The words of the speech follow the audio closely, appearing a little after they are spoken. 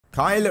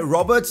Kyle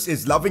Roberts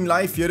is loving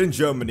life here in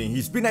Germany.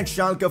 He's been at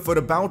Schalke for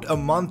about a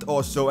month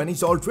or so and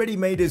he's already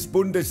made his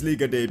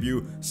Bundesliga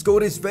debut,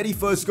 scored his very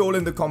first goal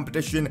in the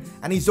competition,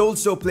 and he's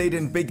also played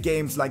in big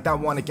games like that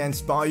one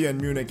against Bayern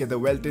Munich at the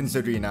Veltins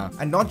Arena.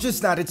 And not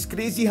just that, it's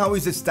crazy how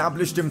he's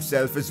established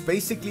himself as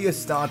basically a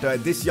starter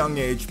at this young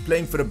age,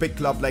 playing for a big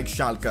club like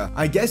Schalke.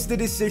 I guess the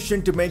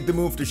decision to make the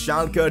move to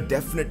Schalke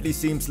definitely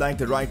seems like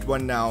the right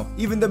one now.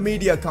 Even the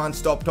media can't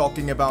stop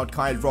talking about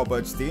Kyle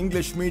Roberts. The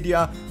English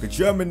media, the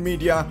German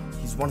media,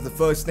 he's one of the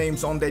first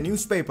names on their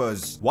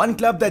newspapers. One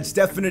club that's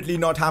definitely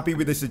not happy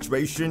with the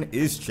situation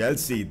is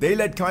Chelsea. They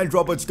let Kyle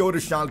Roberts go to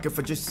Schalke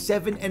for just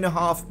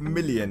 7.5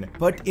 million.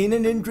 But in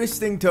an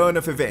interesting turn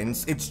of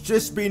events, it's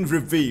just been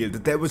revealed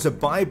that there was a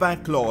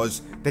buyback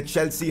clause that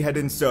Chelsea had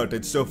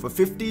inserted. So for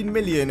 15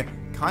 million,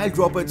 Kyle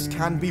Roberts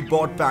can be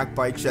bought back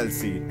by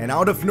Chelsea. And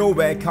out of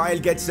nowhere, Kyle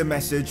gets a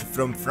message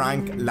from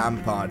Frank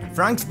Lampard.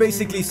 Frank's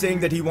basically saying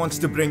that he wants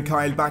to bring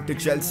Kyle back to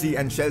Chelsea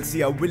and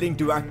Chelsea are willing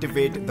to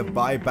activate the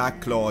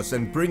buyback clause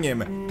and bring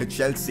him to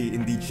Chelsea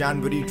in the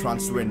January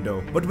transfer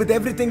window. But with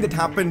everything that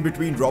happened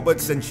between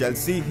Roberts and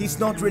Chelsea, he's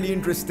not really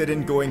interested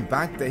in going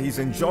back there. He's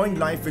enjoying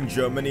life in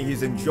Germany,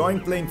 he's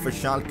enjoying playing for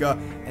Schalke,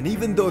 and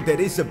even though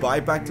there is a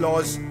buyback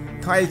clause,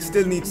 Kyle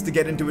still needs to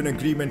get into an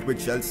agreement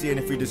with Chelsea, and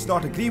if he does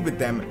not agree with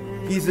them,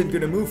 he isn't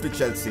going to move to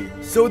Chelsea.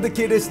 So the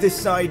kid has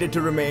decided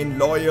to remain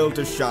loyal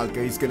to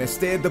Schalke. He's going to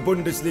stay at the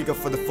Bundesliga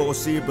for the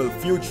foreseeable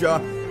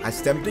future.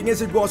 As tempting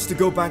as it was to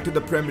go back to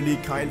the Premier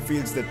League, Kyle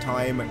feels the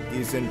time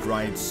isn't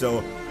right.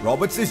 So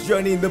Roberts'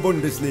 journey in the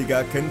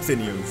Bundesliga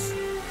continues.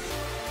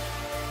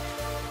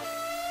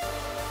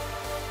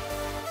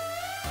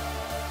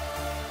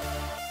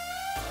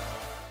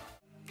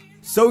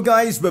 So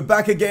guys, we're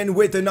back again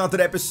with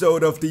another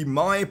episode of the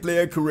My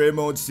Player Career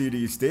Mode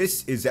series.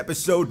 This is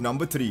episode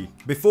number 3.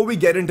 Before we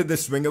get into the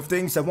swing of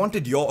things, I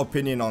wanted your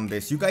opinion on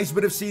this. You guys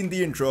would have seen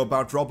the intro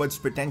about Roberts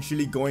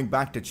potentially going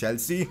back to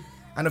Chelsea.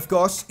 And of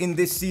course, in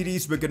this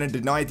series, we're going to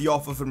deny the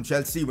offer from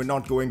Chelsea. We're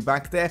not going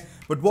back there.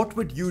 But what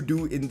would you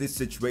do in this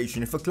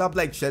situation? If a club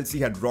like Chelsea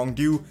had wronged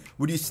you,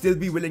 would you still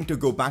be willing to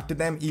go back to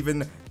them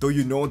even though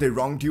you know they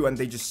wronged you and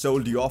they just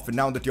sold you off and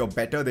now that you're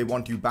better, they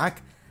want you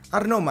back? I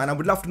don't know, man. I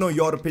would love to know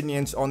your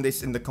opinions on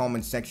this in the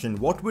comment section.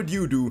 What would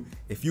you do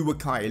if you were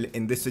Kyle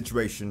in this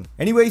situation?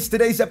 Anyways,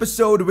 today's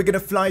episode, we're going to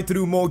fly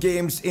through more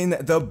games in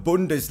the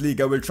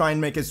Bundesliga. We'll try and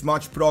make as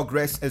much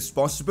progress as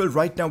possible.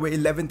 Right now, we're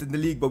 11th in the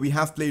league, but we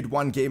have played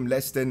one game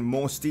less than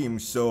most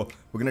teams. So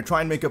we're going to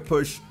try and make a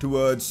push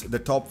towards the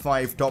top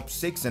 5, top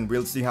 6, and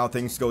we'll see how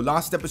things go.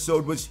 Last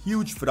episode was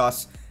huge for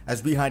us,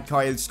 as we had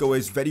Kyle score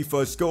his very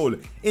first goal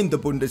in the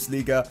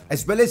Bundesliga,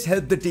 as well as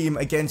help the team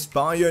against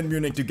Bayern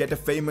Munich to get a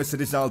famous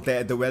result there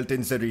at the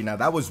Veltins Arena.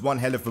 That was one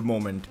hell of a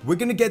moment. We're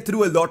gonna get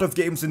through a lot of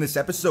games in this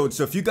episode,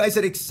 so if you guys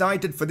are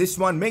excited for this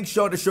one, make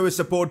sure to show your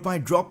support by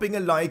dropping a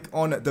like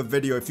on the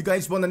video. If you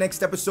guys want the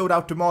next episode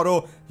out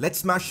tomorrow, let's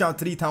smash out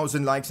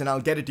 3,000 likes and I'll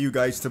get it to you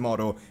guys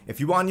tomorrow. If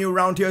you are new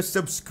around here,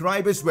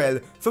 subscribe as well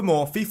for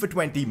more FIFA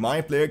 20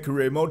 My Player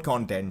Career Mode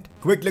content.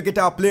 Quick look at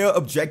our player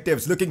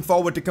objectives. Looking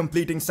forward to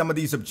completing some of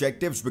these objectives.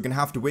 We're gonna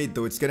have to wait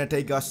though, it's gonna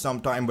take us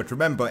some time, but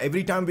remember,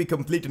 every time we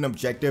complete an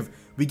objective,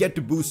 we get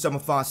to boost some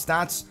of our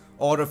stats,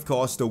 or of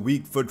course the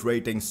weak foot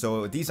rating,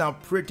 so these are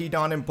pretty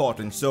darn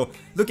important. So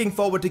looking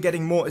forward to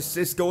getting more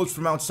assist goals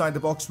from outside the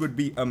box would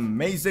be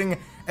amazing,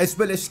 as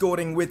well as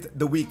scoring with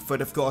the weak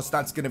foot. Of course,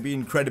 that's going to be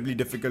incredibly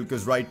difficult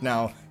because right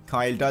now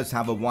Kyle does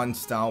have a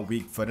 1-star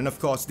weak foot. And of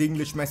course, the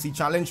English Messi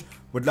challenge,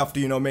 would love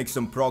to, make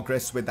some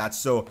progress with that.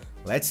 So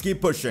let's keep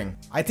pushing.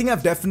 I think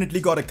I've definitely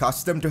got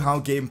accustomed to how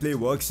gameplay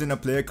works in a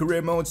player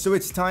career mode, so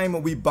it's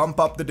time we bump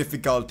up the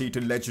difficulty to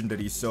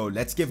legendary. So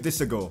let's give this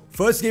a go.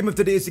 First game of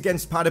the day is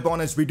against Paderborn,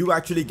 as we do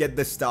actually get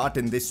the start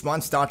in this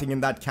one, starting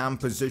in that cam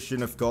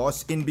position, of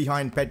course, in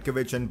behind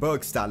Petkovic and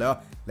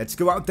Bergstaller. Let's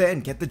go out there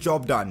and get the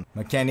job done.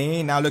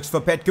 McKennie now looks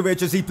for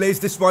Petkovic as he plays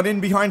this one in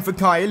behind for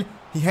Kyle.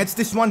 He heads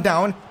this one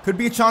down. Could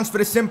be a chance for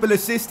a simple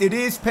assist. It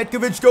is.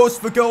 Petkovic goes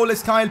for goal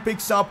as Kyle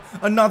picks up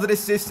another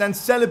assist and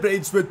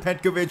celebrates with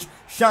Petkovic.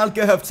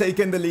 Schalke have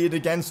taken the lead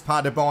against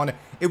Paderborn.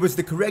 It was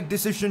the correct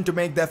decision to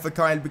make there for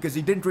Kyle because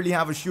he didn't really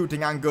have a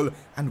shooting angle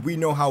and we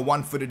know how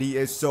one-footed he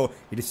is. So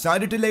he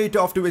decided to lay it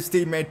off to his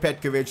teammate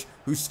Petkovic,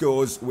 who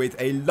scores with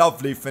a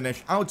lovely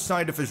finish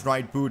outside of his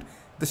right boot.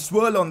 The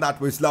swirl on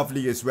that was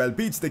lovely as well,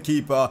 beats the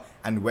keeper,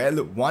 and well,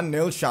 1-0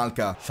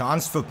 Schalke.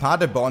 Chance for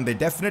Paderborn. They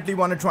definitely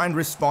want to try and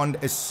respond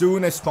as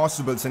soon as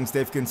possible since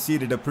they've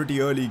conceded a pretty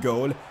early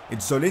goal.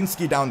 It's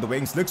Zolinski down the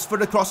wings, looks for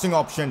the crossing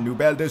option.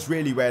 Nubel does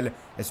really well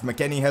as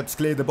McKennie helps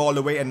clear the ball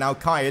away, and now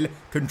Kyle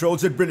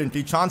controls it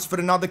brilliantly. Chance for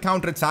another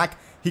counter-attack.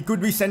 He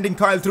could be sending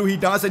Kyle through, he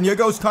does, and here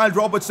goes Kyle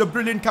Roberts, a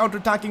brilliant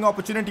counter-attacking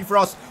opportunity for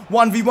us.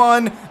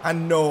 1v1,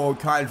 and no,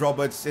 Kyle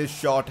Roberts' his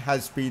shot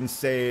has been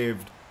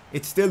saved.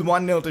 It's still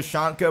 1-0 to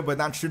Schalke, but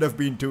that should have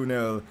been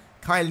 2-0.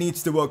 Kyle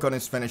needs to work on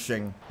his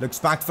finishing. Looks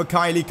back for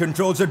Kyle, he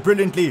controls it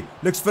brilliantly.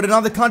 Looks for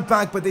another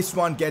cutback, but this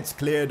one gets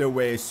cleared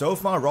away. So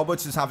far,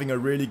 Roberts is having a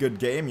really good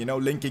game,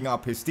 linking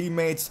up his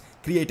teammates,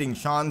 creating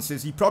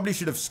chances. He probably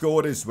should have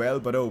scored as well,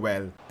 but oh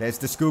well. There's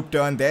the scoop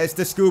turn. There's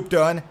the scoop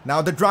turn.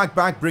 Now the drag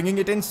back, bringing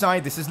it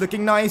inside. This is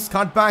looking nice.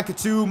 Cut back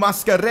to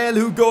Mascarell,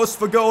 who goes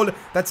for goal.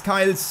 That's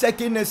Kyle's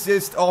second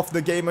assist of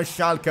the game as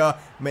Schalke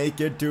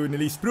make it 2-0.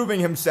 He's proving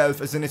himself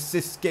as an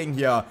assist king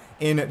here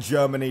in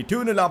Germany.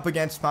 2-0 up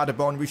against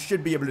Paderborn. We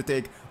should be able to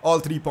take all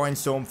 3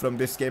 points home from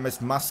this game as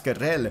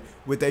Mascarell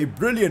with a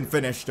brilliant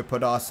finish to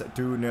put us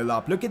 2-0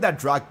 up. Look at that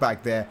drag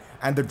back there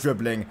and the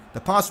dribbling.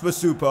 The pass was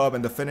superb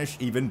and the finish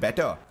even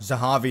better.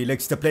 Zahavi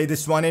looks to play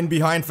this one in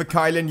behind for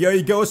Kyle, and here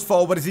he goes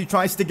forward as he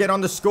tries to get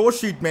on the score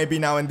sheet maybe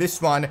now in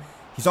this one.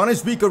 He's on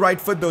his weaker right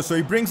foot though, so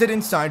he brings it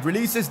inside,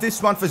 releases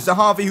this one for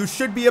Zahavi, who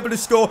should be able to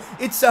score.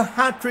 It's a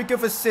hat-trick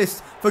of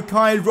assists for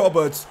Kyle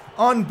Roberts.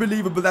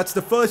 Unbelievable. That's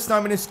the first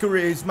time in his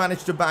career he's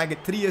managed to bag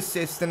 3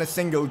 assists in a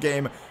single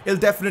game. It'll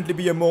definitely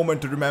be a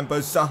moment to remember.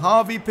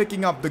 Zahavi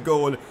picking up the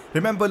goal.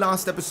 Remember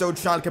last episode,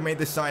 Schalke made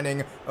the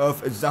signing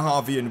of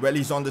Zahavi, and well,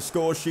 he's on the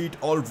score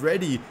sheet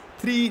already.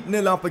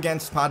 3-0 up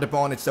against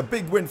Paderborn. It's a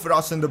big win for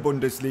us in the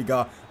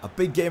Bundesliga. A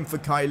big game for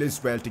Kyle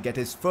as well to get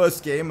his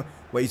first game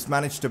where he's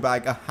managed to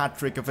bag a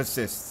hat-trick of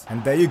assists.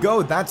 And there you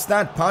go, that's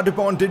that.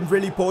 Paderborn didn't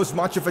really pose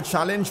much of a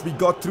challenge. We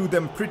got through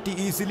them pretty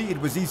easily. It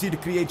was easy to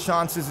create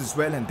chances as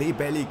well, and they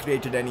barely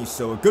created any,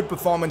 so a good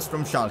performance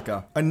from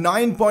Schalke. A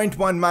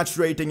 9.1 match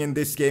rating in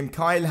this game.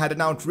 Kyle had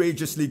an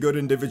outrageously good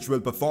individual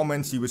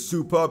performance. He was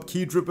superb.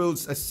 Key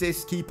dribbles,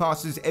 assists, key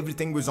passes,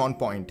 everything was on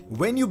point.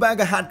 When you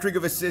bag a hat-trick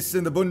of assists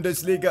in the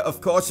Bundesliga, of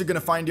course you're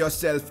gonna find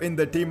yourself in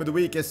the team of the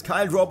week as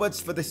Kyle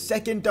Roberts, for the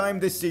second time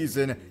this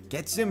season,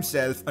 gets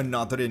himself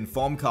another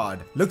inform card.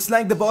 Looks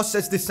like the boss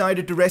has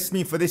decided to rest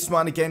me for this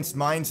one against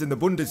Mainz in the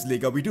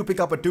Bundesliga. We do pick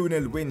up a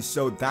 2-0 win,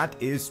 so that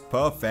is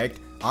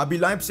perfect. RB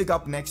Leipzig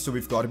up next, so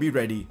we've got to be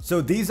ready.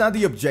 So these are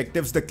the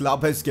objectives the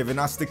club has given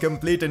us to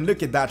complete, and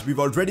look at that, we've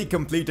already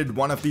completed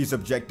one of these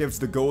objectives,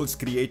 the goals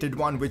created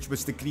one, which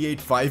was to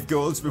create 5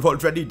 goals. We've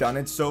already done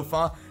it so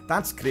far.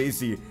 That's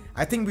crazy.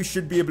 I think we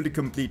should be able to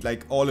complete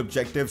like all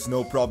objectives,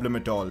 no problem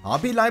at all.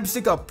 RB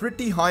Leipzig are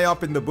pretty high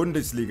up in the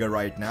Bundesliga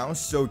right now,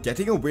 so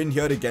getting a win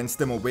here against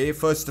them away,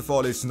 first of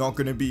all, is not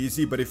going to be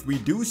easy, but if we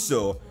do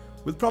so,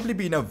 we'll probably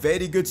be in a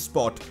very good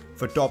spot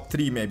for top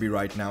 3 maybe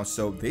right now,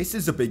 so this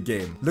is a big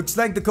game. Looks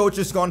like the coach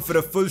has gone for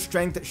a full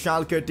strength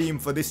Schalke team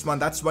for this one.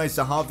 That's why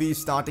Zahavi is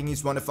starting.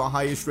 He's one of our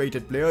highest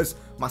rated players.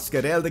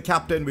 Mascarell the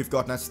captain. We've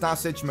got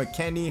Nastasic,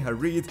 McKennie,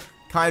 Harith,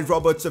 Kyle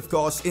Roberts of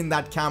course in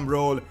that cam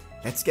role.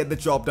 Let's get the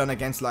job done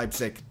against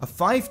Leipzig. A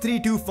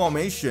 5-3-2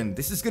 formation.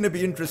 This is going to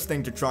be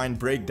interesting to try and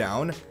break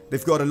down.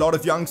 They've got a lot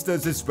of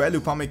youngsters as well.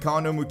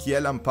 Upamecano,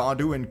 Mukiel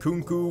Ampadu, and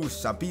Kunku,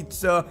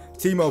 Sabitzer,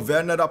 Timo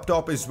Werner up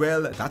top as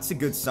well. That's a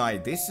good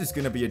side. This is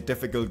going to be a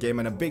difficult game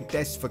and a big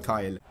test for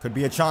Kyle. Could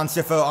be a chance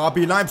here for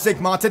RB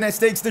Leipzig. Martinez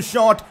takes the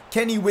shot.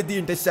 Kenny with the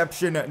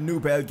interception.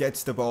 Nubel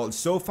gets the ball.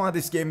 So far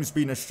this game has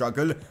been a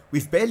struggle.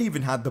 We've barely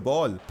even had the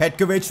ball.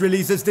 Petkovic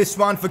releases this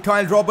one for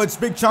Kyle Roberts.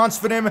 Big chance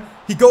for him.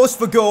 He goes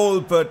for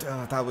goal, but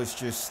that was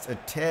just a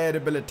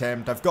terrible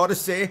attempt. I've got to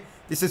say,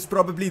 this is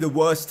probably the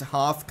worst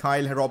half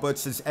Kyle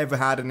Roberts has ever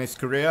had in his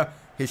career.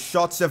 His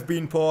shots have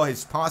been poor,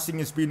 his passing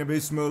has been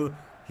abysmal.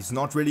 He's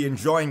not really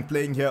enjoying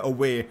playing here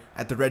away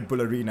at the Red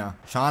Bull Arena.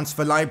 Chance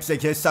for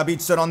Leipzig. Here's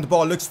Sabitzer on the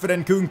ball. Looks for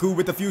Nkunku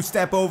with a few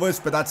step overs,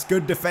 but that's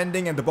good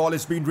defending, and the ball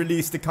has been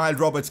released to Kyle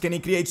Roberts. Can he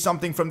create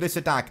something from this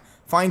attack?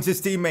 Finds his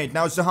teammate.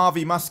 Now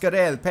Zahavi,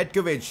 Mascarell,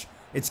 Petkovic.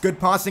 It's good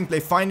passing play.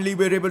 Finally,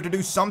 we're able to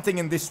do something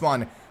in this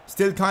one.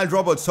 Still, Kyle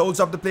Roberts holds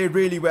up the play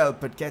really well,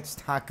 but gets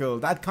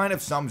tackled. That kind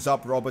of sums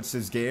up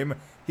Roberts' game.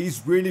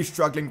 He's really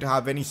struggling to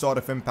have any sort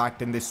of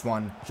impact in this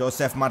one.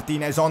 Josef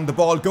Martinez on the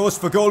ball, goes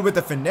for goal with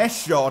a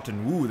finesse shot,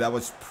 and ooh, that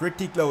was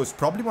pretty close.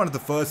 Probably one of the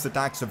first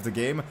attacks of the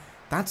game.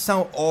 That's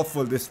how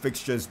awful this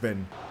fixture has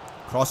been.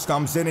 Cross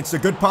comes in, it's a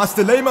good pass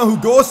to Lema, who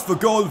goes for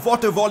goal.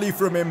 What a volley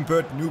from him,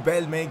 but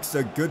Nubel makes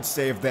a good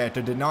save there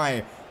to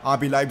deny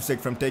RB Leipzig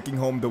from taking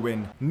home the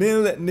win.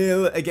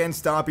 0-0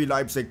 against RB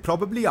Leipzig.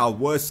 Probably our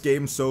worst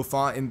game so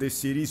far in this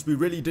series. We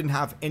really didn't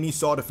have any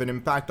sort of an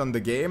impact on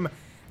the game.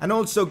 And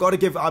also got to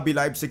give RB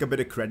Leipzig a bit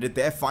of credit.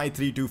 Their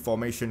 5-3-2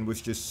 formation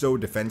was just so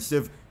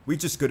defensive. We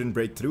just couldn't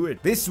break through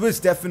it. This was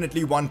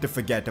definitely one to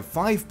forget. A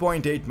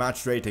 5.8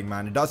 match rating,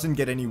 man. It doesn't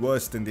get any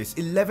worse than this.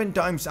 11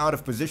 times out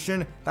of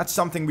position. That's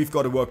something we've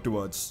got to work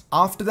towards.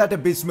 After that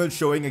abysmal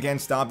showing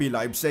against RB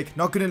Leipzig,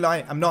 not gonna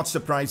lie, I'm not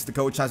surprised the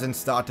coach hasn't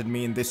started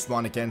me in this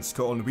one against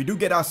Köln. We do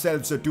get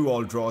ourselves a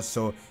 2-all draw,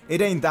 so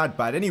it ain't that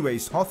bad.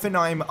 Anyways,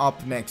 Hoffenheim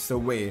up next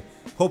away.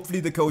 Hopefully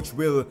the coach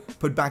will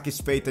put back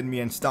his faith in me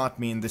and start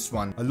me in this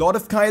one. A lot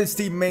of Kyle's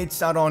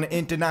teammates are on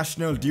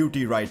international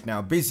duty right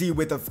now. Busy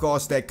with, of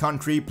course, their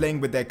country, be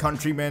playing with their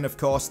countrymen, of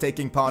course,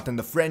 taking part in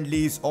the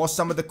friendlies or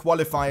some of the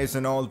qualifiers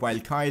and all, while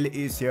Kyle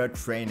is here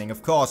training.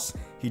 Of course,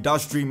 he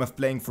does dream of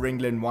playing for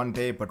England one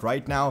day, but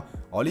right now,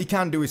 all he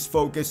can do is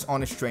focus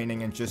on his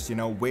training and just,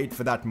 wait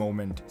for that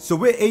moment. So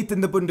we're 8th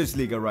in the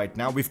Bundesliga right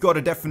now. We've got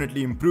to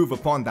definitely improve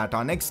upon that.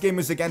 Our next game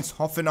is against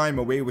Hoffenheim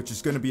away, which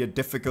is going to be a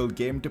difficult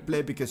game to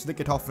play because look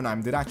at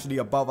Hoffenheim. They're actually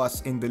above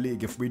us in the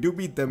league. If we do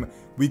beat them,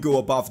 we go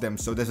above them.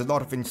 So there's a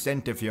lot of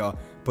incentive here.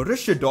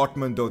 Borussia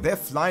Dortmund, though, they're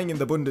flying in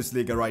the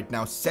Bundesliga right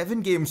now.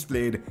 7 games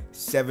played,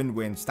 7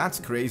 wins. That's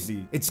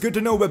crazy. It's good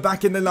to know we're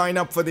back in the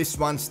lineup for this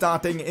one,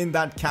 starting in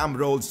that cam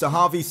role.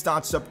 Zahavi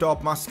starts up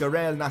top,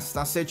 Mascarell,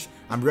 Nastasic.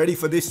 I'm ready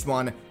for this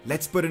one.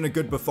 Let's put in a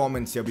good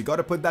performance here. We got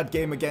to put that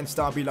game against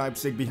RB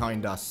Leipzig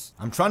behind us.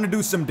 I'm trying to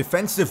do some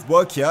defensive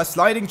work here.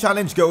 Sliding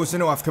challenge goes,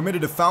 I've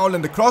committed a foul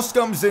and the cross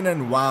comes in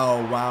and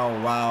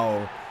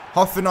wow.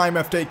 Hoffenheim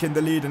have taken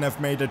the lead and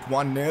have made it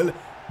 1-0.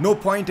 No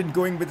point in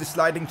going with the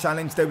sliding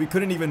challenge there. We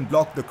couldn't even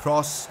block the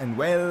cross and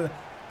well,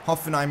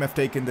 Hoffenheim have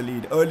taken the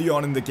lead early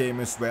on in the game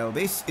as well.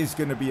 This is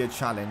going to be a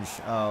challenge.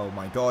 Oh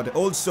my god.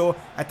 Also,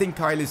 I think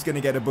Kyle is going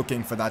to get a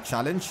booking for that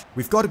challenge.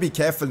 We've got to be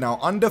careful now.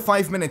 Under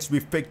 5 minutes,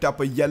 we've picked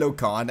up a yellow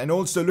card. And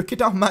also, look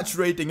at our match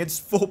rating. It's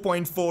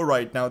 4.4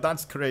 right now.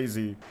 That's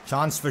crazy.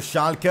 Chance for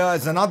Schalke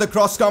as another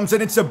cross comes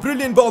in. It's a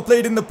brilliant ball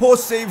played in the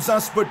post. Saves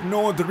us, but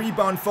no. The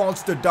rebound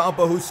falls to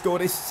Daba, who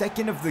scored his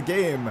second of the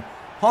game.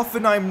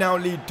 Hoffenheim now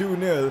lead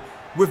 2-0.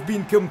 We've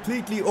been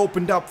completely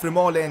opened up from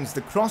all ends.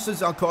 The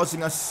crosses are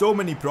causing us so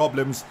many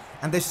problems,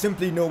 and there's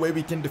simply no way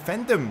we can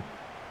defend them.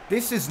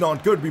 This is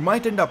not good. We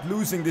might end up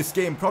losing this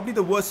game. Probably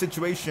the worst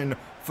situation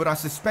for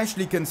us,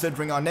 especially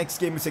considering our next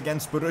game is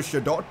against Borussia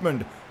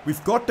Dortmund.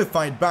 We've got to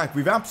fight back.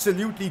 We've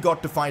absolutely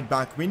got to fight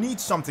back. We need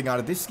something out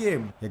of this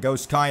game. Here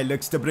goes Kyle.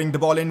 Looks to bring the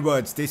ball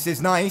inwards. This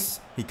is nice.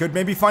 He could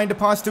maybe find a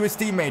pass to his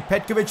teammate.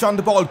 Petkovic on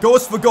the ball.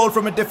 Goes for goal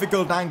from a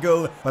difficult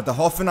angle. But the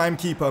Hoffenheim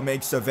keeper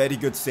makes a very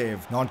good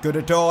save. Not good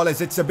at all,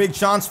 as it's a big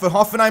chance for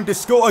Hoffenheim to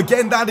score.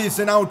 Again, that is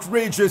an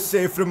outrageous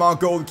save from our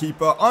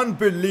goalkeeper.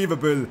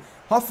 Unbelievable.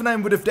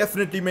 Hoffenheim would have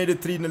definitely made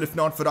it 3-0 if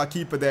not for our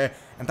keeper there.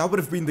 And that would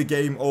have been the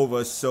game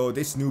over. So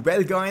this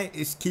Nubel guy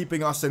is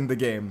keeping us in the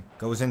game.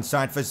 Goes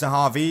inside for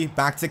Zahavi.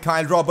 Back to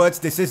Kyle Roberts.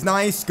 This is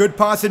nice. Good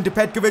pass into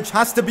Petkovic.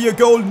 Has to be a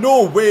goal.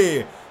 No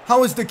way.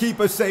 How has the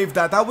keeper saved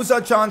that? That was our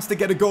chance to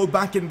get a goal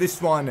back in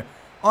this one.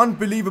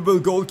 Unbelievable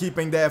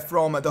goalkeeping there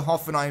from the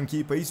Hoffenheim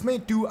keeper. He's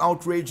made 2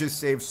 outrageous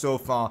saves so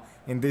far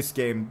in this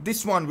game.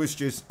 This one was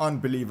just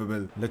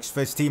unbelievable. Looks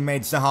for his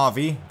teammate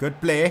Zahavi. Good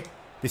play.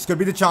 This could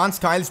be the chance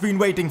Kyle's been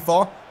waiting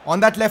for.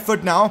 On that left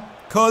foot now.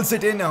 Curls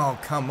it in. Oh,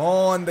 come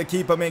on. The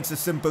keeper makes a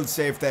simple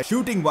save there.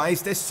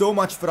 Shooting-wise, there's so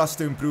much for us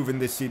to improve in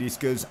this series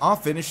because our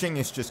finishing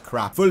is just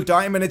crap. Full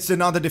time and it's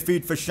another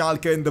defeat for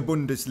Schalke in the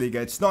Bundesliga.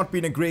 It's not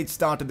been a great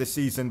start to the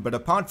season, but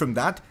apart from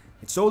that,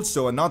 it's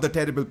also another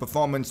terrible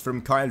performance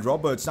from Kyle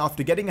Roberts.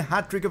 After getting a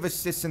hat-trick of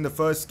assists in the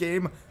first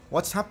game,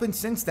 what's happened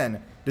since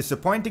then?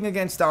 Disappointing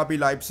against RB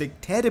Leipzig,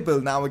 terrible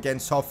now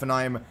against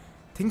Hoffenheim.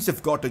 Things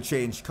have got to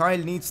change. Kyle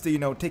needs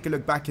to, take a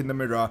look back in the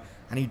mirror,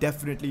 and he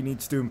definitely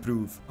needs to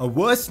improve. A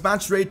worse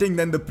match rating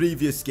than the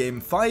previous game,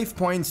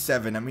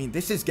 5.7. I mean,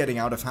 this is getting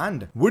out of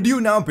hand. Would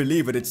you now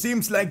believe it? It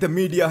seems like the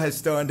media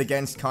has turned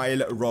against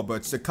Kyle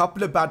Roberts. A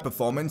couple of bad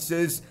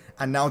performances,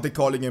 and now they're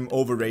calling him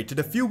overrated.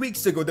 A few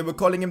weeks ago, they were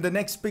calling him the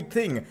next big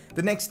thing,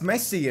 the next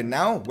Messi, and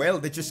now, well,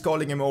 they're just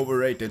calling him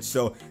overrated.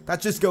 So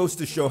that just goes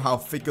to show how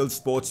fickle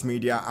sports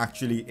media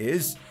actually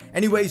is.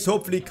 Anyways,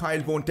 hopefully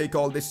Kyle won't take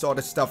all this sort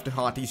of stuff to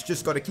heart. He's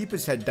just got to keep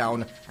his head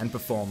down and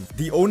perform.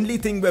 The only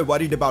thing we're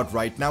worried about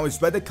right now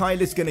is whether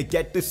Kyle is going to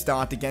get the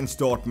start against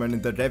Dortmund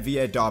in the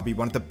Revier Derby,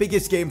 one of the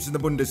biggest games in the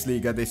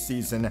Bundesliga this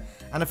season.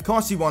 And of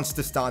course he wants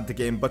to start the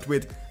game, but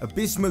with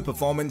abysmal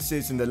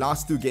performances in the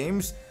last 2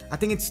 games, I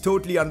think it's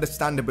totally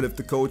understandable if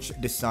the coach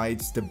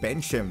decides to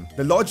bench him.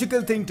 The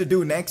logical thing to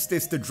do next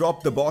is to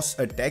drop the boss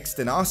a text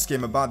and ask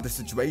him about the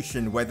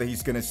situation, whether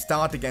he's going to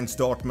start against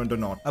Dortmund or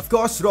not. Of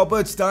course,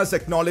 Roberts does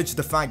acknowledge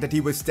the fact that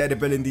he was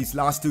terrible in these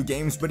last 2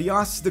 games, but he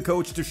asks the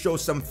coach to show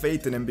some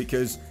faith in him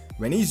because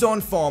when he's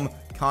on form,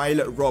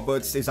 Kyle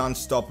Roberts is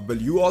unstoppable.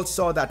 You all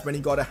saw that when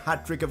he got a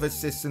hat-trick of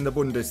assists in the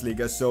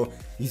Bundesliga, so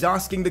he's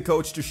asking the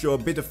coach to show a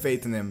bit of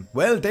faith in him.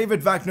 Well,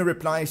 David Wagner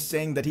replies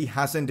saying that he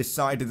hasn't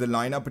decided the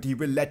lineup, but he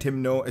will let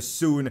him know as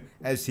soon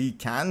as he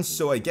can,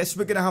 so I guess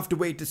we're gonna have to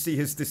wait to see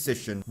his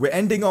decision. We're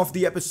ending off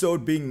the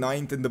episode being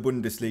 9th in the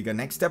Bundesliga.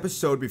 Next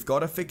episode, we've got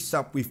to fix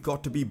up, we've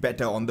got to be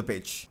better on the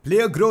pitch.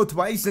 Player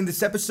growth-wise, in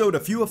this episode, a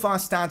few of our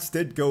stats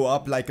did go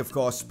up, like of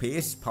course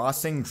pace,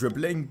 passing,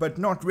 dribbling, but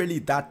not really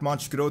that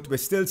much growth. We're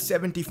still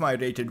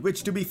 75 rated,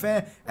 which to be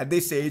fair, at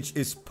this age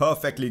is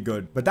perfectly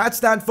good. But that's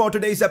that for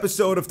today's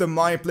episode of the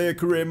My Player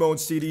Career Mode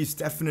series.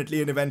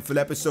 Definitely an eventful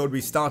episode.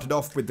 We started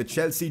off with the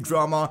Chelsea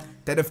drama,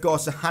 Then of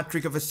course a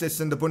hat-trick of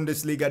assists in the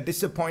Bundesliga,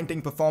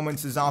 disappointing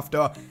performances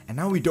after, and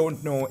now we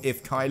don't know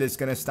if Kyle is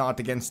gonna start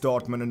against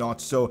Dortmund or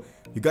not. So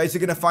you guys are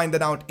gonna find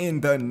that out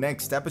in the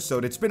next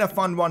episode. It's been a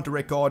fun one to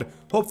record.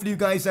 Hopefully you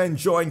guys are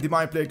enjoying the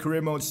My Player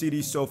Career Mode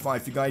series so far.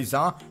 If you guys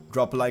are,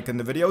 drop a like on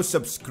the video,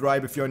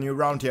 subscribe if you're new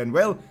around here, and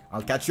well,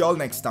 I'll catch you all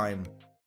next time.